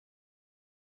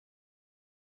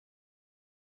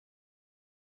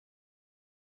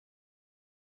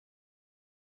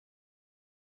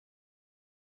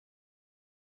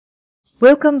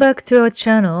Welcome back to our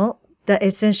channel, The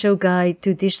Essential Guide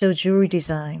to Digital Jewelry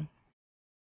Design.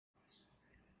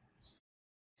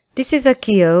 This is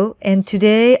Akiyo, and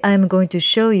today I'm going to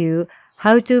show you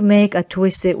how to make a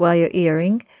twisted wire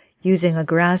earring using a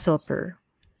grasshopper.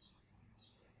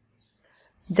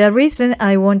 The reason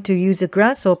I want to use a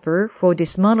grasshopper for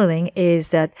this modeling is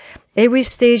that every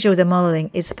stage of the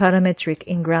modeling is parametric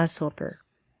in Grasshopper.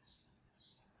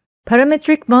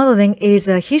 Parametric modeling is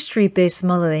a history-based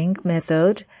modeling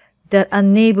method that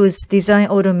enables design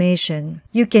automation.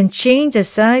 You can change the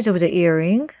size of the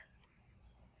earring,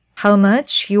 how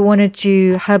much you wanted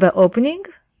to have an opening,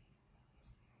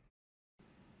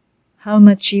 how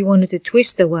much you wanted to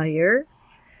twist the wire,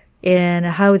 and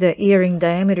how the earring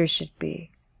diameter should be.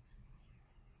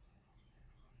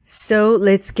 So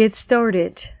let's get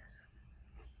started.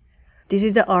 This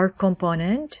is the arc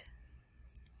component.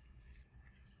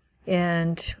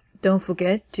 And don't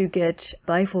forget to get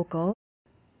bifocal.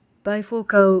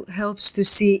 Bifocal helps to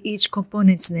see each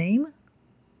component's name.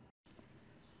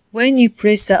 When you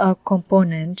press the arc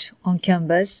component on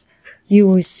canvas, you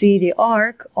will see the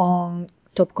arc on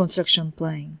top construction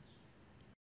plane.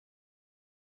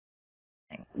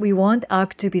 We want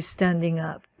arc to be standing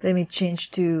up. Let me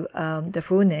change to the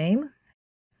full name.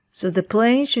 So the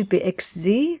plane should be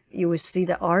XZ. You will see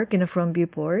the arc in the front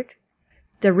viewport.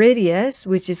 The radius,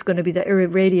 which is going to be the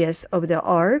radius of the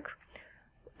arc,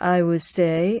 I would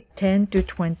say 10 to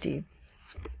 20.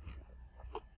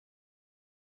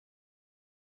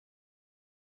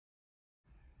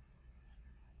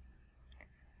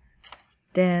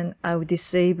 Then I will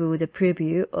disable the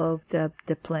preview of the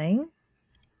plane.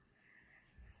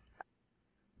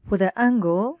 For the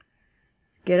angle,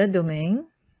 get a domain.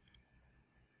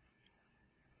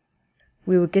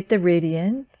 We will get the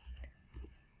radian.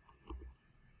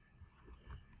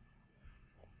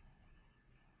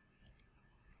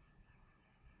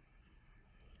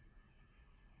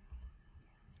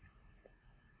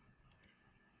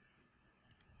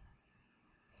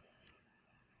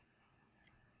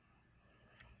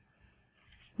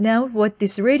 Now what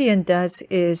this radian does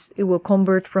is it will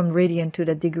convert from radian to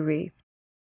the degree.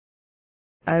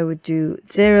 I would do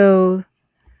 0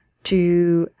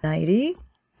 to 90,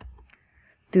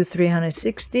 to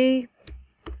 360.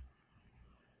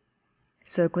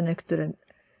 So connect to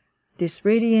this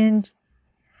radian,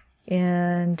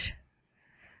 and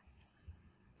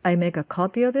I make a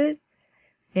copy of it,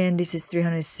 and this is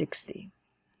 360.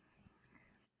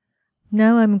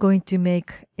 Now I'm going to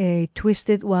make a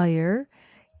twisted wire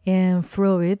and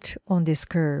throw it on this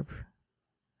curve.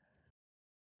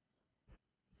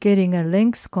 Getting a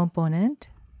length component.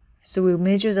 So we'll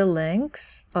measure the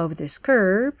length of this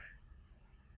curve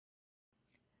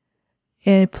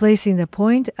and placing the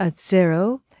point at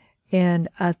 0 and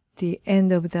at the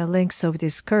end of the length of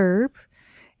this curve,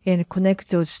 and connect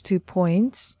those 2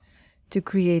 points to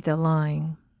create a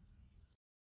line.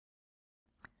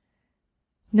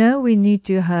 Now we need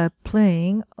to have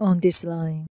plane on this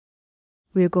line.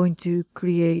 We are going to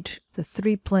create the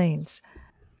 3 planes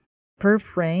per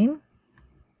frame.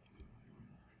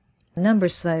 Number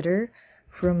slider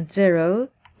from 0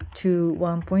 to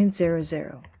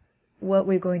 1.00. What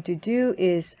we're going to do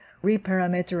is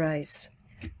reparameterize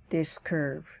this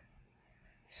curve.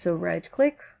 So right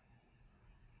click,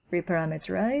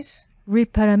 reparameterize.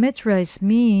 Reparameterize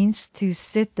means to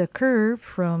set the curve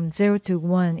from 0 to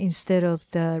 1 instead of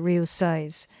the real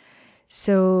size.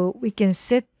 So we can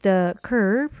set the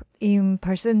curve in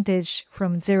percentage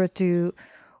from 0 to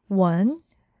 1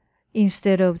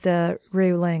 instead of the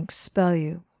real length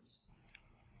value.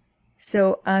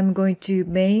 So I'm going to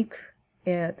make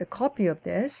the copy of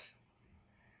this.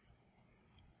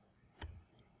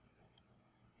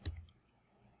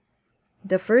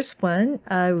 The first one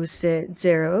I will set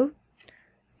 0,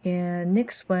 and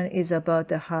next one is about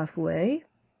the halfway,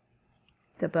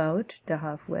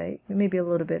 maybe a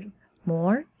little bit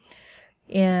more,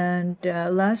 and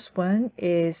last one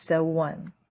is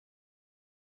 1.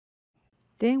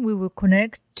 Then we will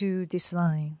connect to this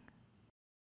line.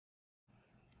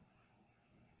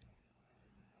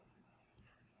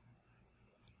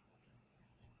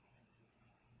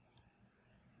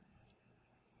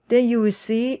 Then you will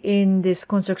see in this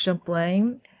construction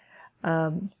plane,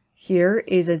 here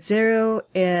is a 0,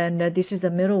 and this is the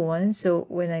middle one. So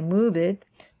when I move it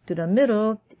to the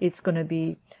middle, it's going to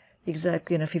be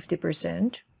exactly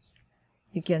 50%.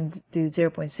 You can do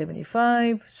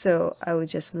 0.75, so I would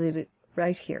just leave it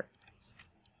right here.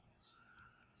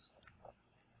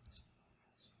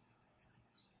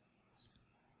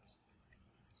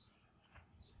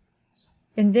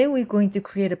 And then we're going to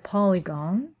create a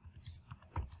polygon.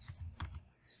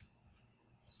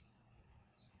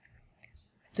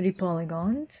 3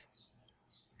 polygons.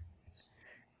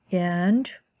 And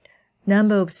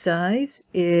number of sides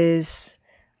is,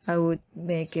 I would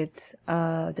make it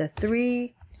the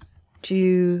 3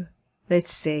 to,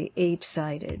 let's say,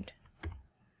 8-sided.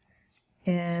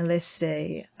 And let's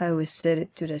say I will set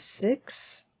it to the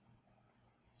 6.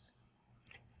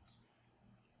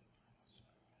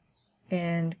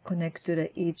 And connect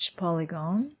to each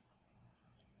polygon.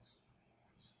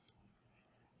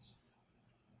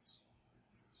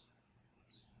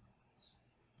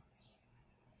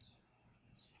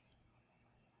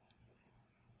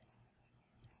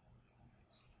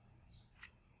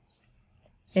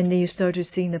 And then you start to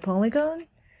see the polygon.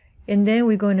 And then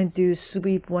we're going to do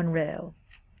sweep 1 rail.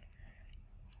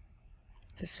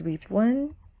 So sweep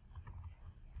 1.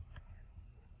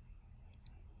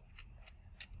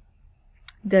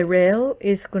 The rail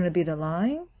is going to be the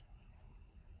line.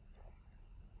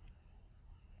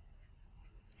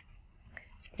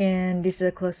 And this is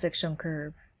a cross-section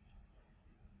curve.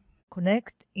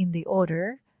 Connect in the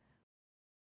order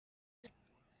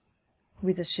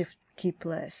with the shift key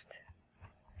pressed.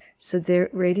 So the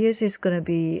radius is going to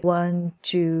be 1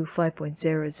 to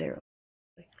 5.00.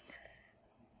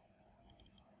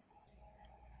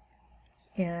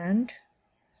 And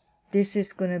this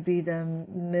is going to be the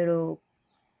middle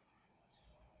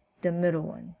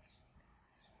one.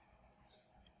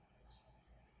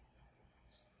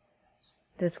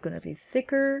 That's going to be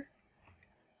thicker.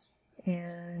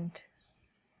 And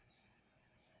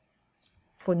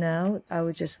for now, I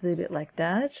will just leave it like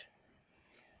that.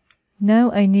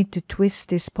 Now I need to twist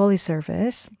this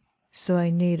polysurface. So I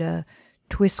need a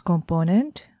twist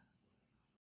component.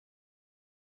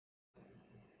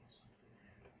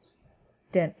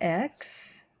 Then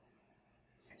X.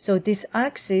 So this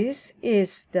axis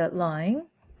is the line.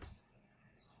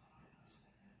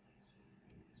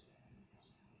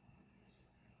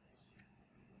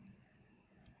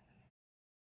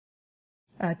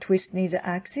 Twist needs an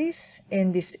axis,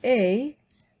 and this A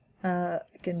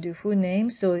can do full name.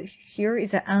 So here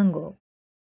is an angle.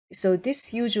 So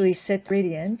this usually set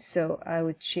radiant, so I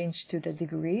would change to the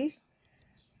degree.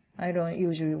 I don't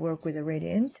usually work with a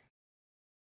radiant.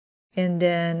 And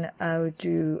then I would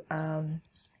do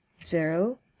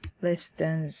 0 less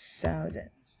than 1000.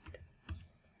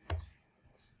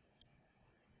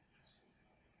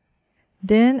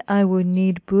 Then I would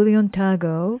need Boolean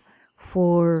toggle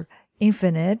for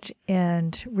infinite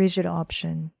and rigid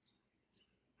option.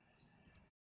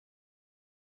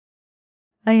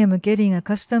 I am getting a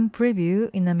custom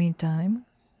preview in the meantime.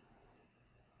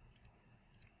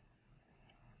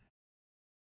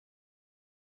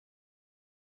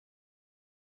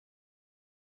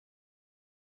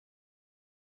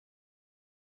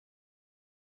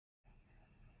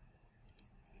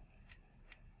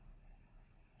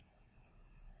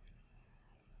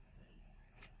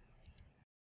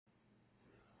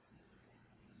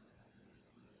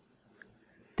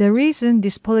 The reason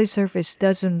this polysurface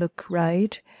doesn't look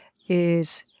right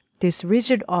is this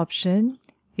rigid option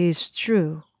is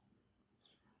true.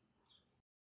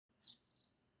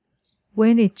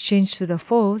 When it changes to the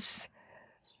false,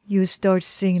 you start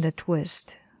seeing the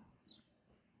twist.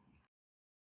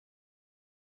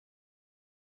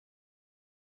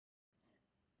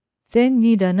 Then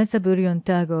need another Boolean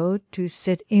toggle to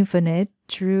set infinite,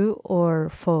 true or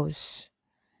false.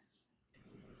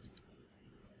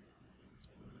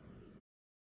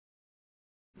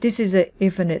 This is an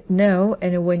infinite no,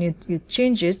 and when you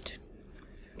change it,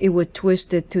 it would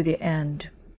twist it to the end.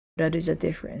 That is a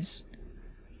difference.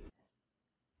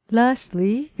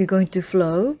 Lastly, we're going to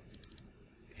flow.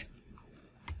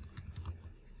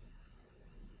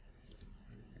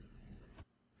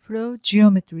 Flow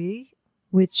geometry,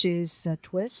 which is a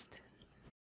twist.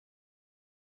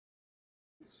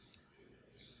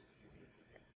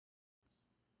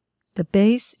 The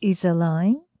base is a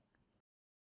line.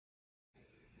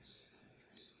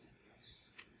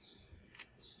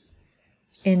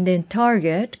 And then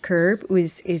target curve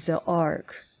is an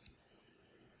arc.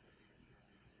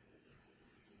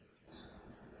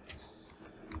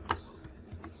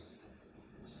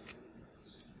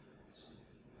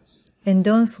 And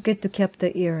don't forget to cap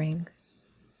the earring.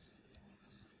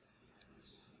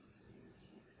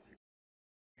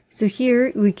 So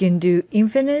here we can do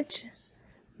infinite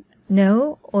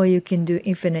no, or you can do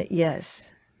infinite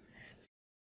yes.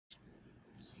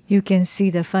 You can see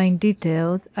the fine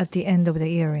details at the end of the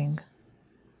earring.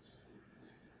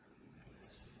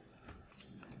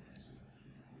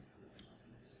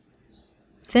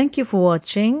 Thank you for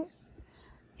watching.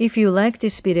 If you like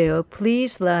this video,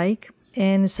 please like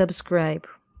and subscribe.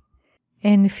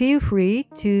 And feel free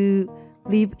to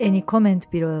leave any comment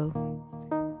below.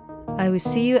 I will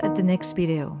see you at the next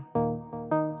video.